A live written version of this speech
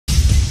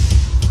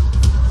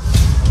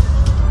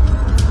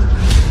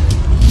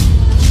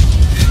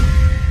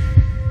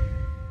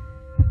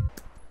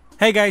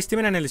Hey guys,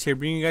 Steven Anelis here,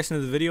 bringing you guys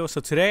another video.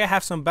 So today I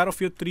have some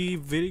Battlefield 3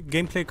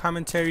 gameplay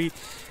commentary,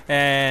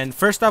 and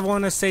first off I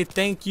want to say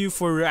thank you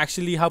for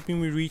actually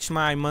helping me reach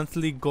my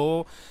monthly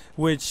goal,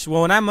 which,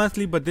 well, not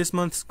monthly but this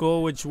month's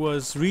goal, which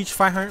was reach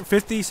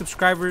 550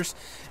 subscribers,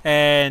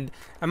 and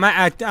I'm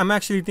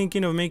actually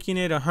thinking of making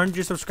it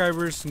 100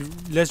 subscribers.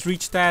 Let's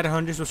reach that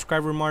 100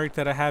 subscriber mark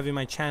that I have in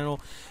my channel,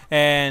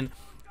 and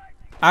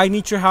I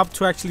need your help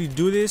to actually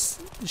do this.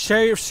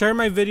 Share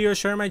my video,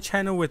 share my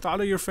channel with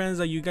all of your friends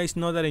that you guys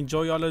know that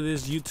enjoy all of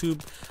this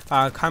YouTube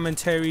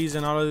commentaries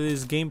and all of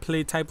this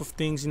gameplay type of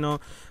things. You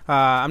know,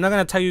 I'm not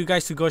gonna tell you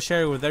guys to go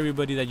share it with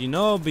everybody that you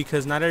know,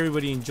 because not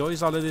everybody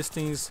enjoys all of these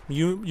things.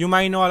 You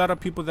might know a lot of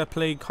people that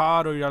play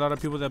COD, or a lot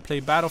of people that play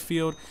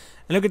Battlefield.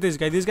 And look at this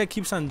guy. This guy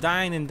keeps on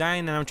dying and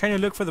dying, and I'm trying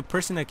to look for the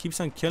person that keeps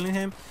on killing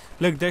him.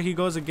 Look, there he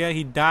goes again.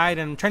 He died,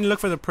 and I'm trying to look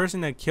for the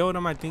person that killed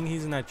him. I think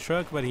he's in that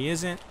truck, but he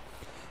isn't.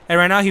 And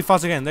right now he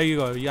falls again. There you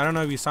go. I don't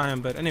know if you saw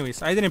him, but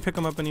anyways, I didn't pick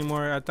him up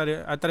anymore. I thought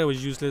it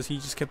was useless. He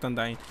just kept on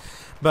dying.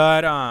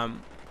 But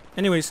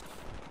anyways,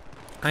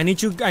 I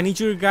need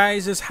you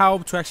guys'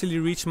 help to actually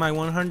reach my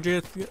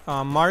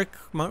 100th mark,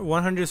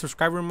 100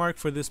 subscriber mark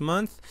for this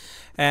month.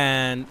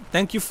 And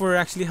thank you for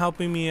actually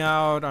helping me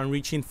out on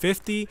reaching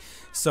 50.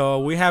 So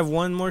we have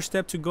one more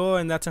step to go,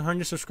 and that's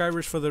 100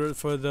 subscribers for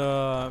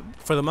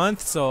the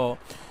month. So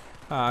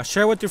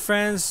share with your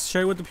friends,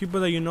 share with the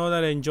people that you know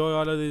that enjoy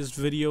all of this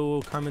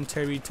video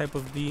commentary type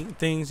of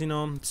things, you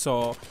know.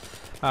 So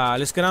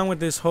let's get on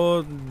with this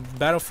whole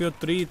Battlefield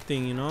 3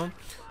 thing, you know.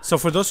 So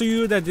for those of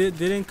you that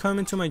didn't come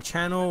into my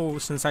channel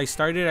since I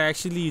started, I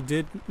actually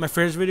did, my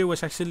first video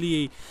was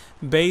actually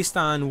based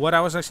on what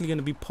I was actually going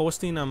to be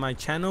posting on my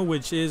channel,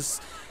 which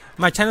is,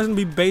 my channel is going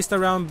to be based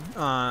around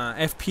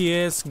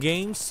FPS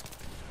games,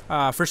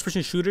 first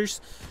person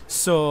shooters.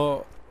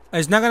 So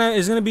it's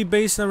gonna be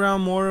based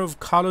around more of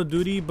Call of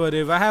Duty, but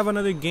if I have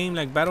another game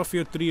like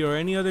Battlefield 3 or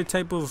any other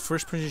type of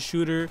first-person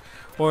shooter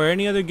or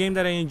any other game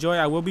that I enjoy,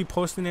 I will be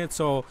posting it.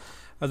 So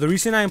the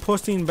reason I'm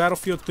posting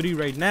Battlefield 3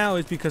 right now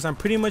is because I'm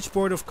pretty much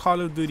bored of Call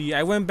of Duty.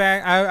 I went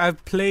back,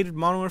 I've played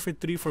Modern Warfare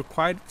 3 for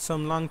quite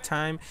some long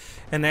time,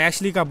 and I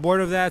actually got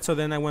bored of that. So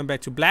then I went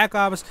back to Black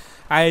Ops.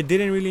 I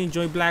didn't really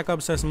enjoy Black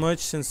Ops as much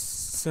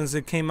since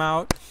it came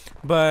out,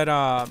 but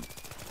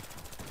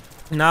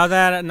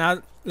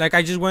now like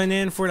I just went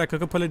in for like a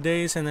couple of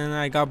days, and then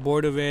I got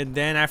bored of it.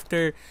 Then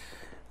after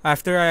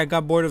I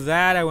got bored of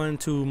that, I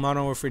went to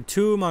Modern Warfare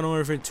 2. Modern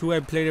Warfare 2,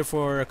 I played it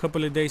for a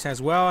couple of days as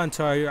well,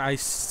 until I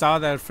saw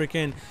that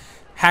freaking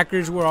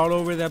hackers were all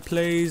over that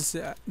place.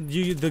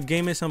 The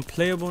game is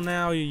unplayable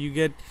now. You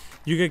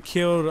get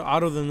killed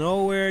out of the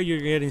nowhere. You're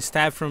getting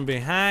stabbed from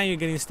behind. You're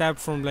getting stabbed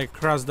from like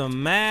across the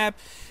map.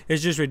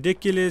 It's just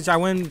ridiculous. I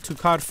went to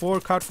COD 4.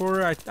 COD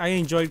 4, I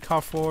enjoyed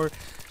COD 4.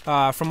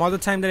 From all the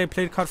time that I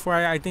played COD 4,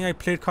 I think I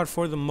played COD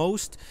 4 the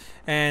most,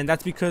 and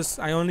that's because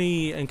I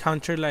only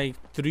encountered like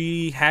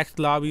 3 hacked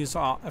lobbies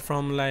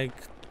from like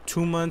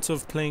 2 months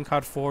of playing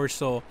COD 4.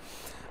 So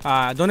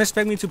don't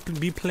expect me to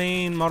be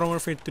playing Modern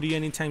Warfare 3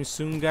 anytime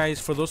soon, guys.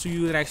 For those of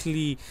you that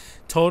actually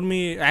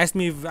asked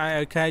me if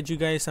I could add you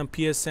guys on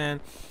PSN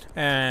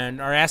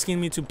and are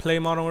asking me to play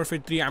Modern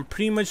Warfare 3, I'm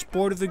pretty much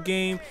bored of the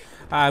game.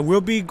 I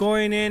will be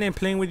going in and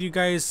playing with you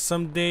guys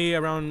someday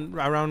around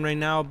right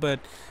now, but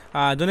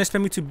don't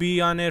expect me to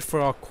be on it for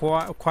a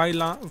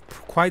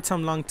quite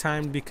some long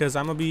time, because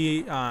I'm gonna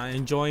be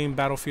enjoying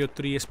Battlefield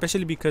 3,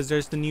 especially because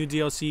there's the new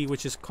DLC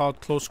which is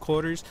called Close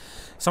Quarters.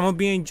 So I'm gonna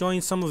be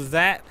enjoying some of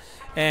that.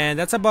 And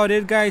that's about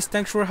it, guys.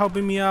 Thanks for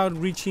helping me out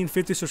reaching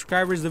 50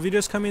 subscribers. The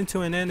video's coming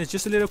to an end. It's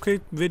just a little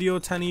quick video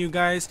telling you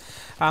guys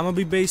I'm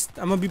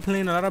gonna be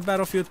playing a lot of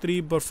Battlefield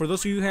 3, but for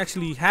those of you who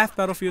actually have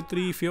Battlefield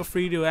 3, feel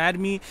free to add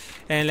me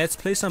and let's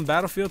play some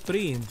Battlefield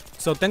 3.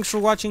 So thanks for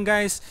watching,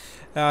 guys.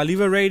 Leave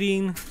a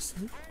rating,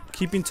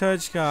 keep in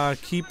touch,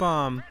 keep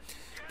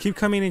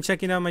coming and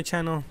checking out my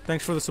channel.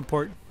 Thanks for the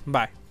support.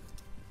 Bye.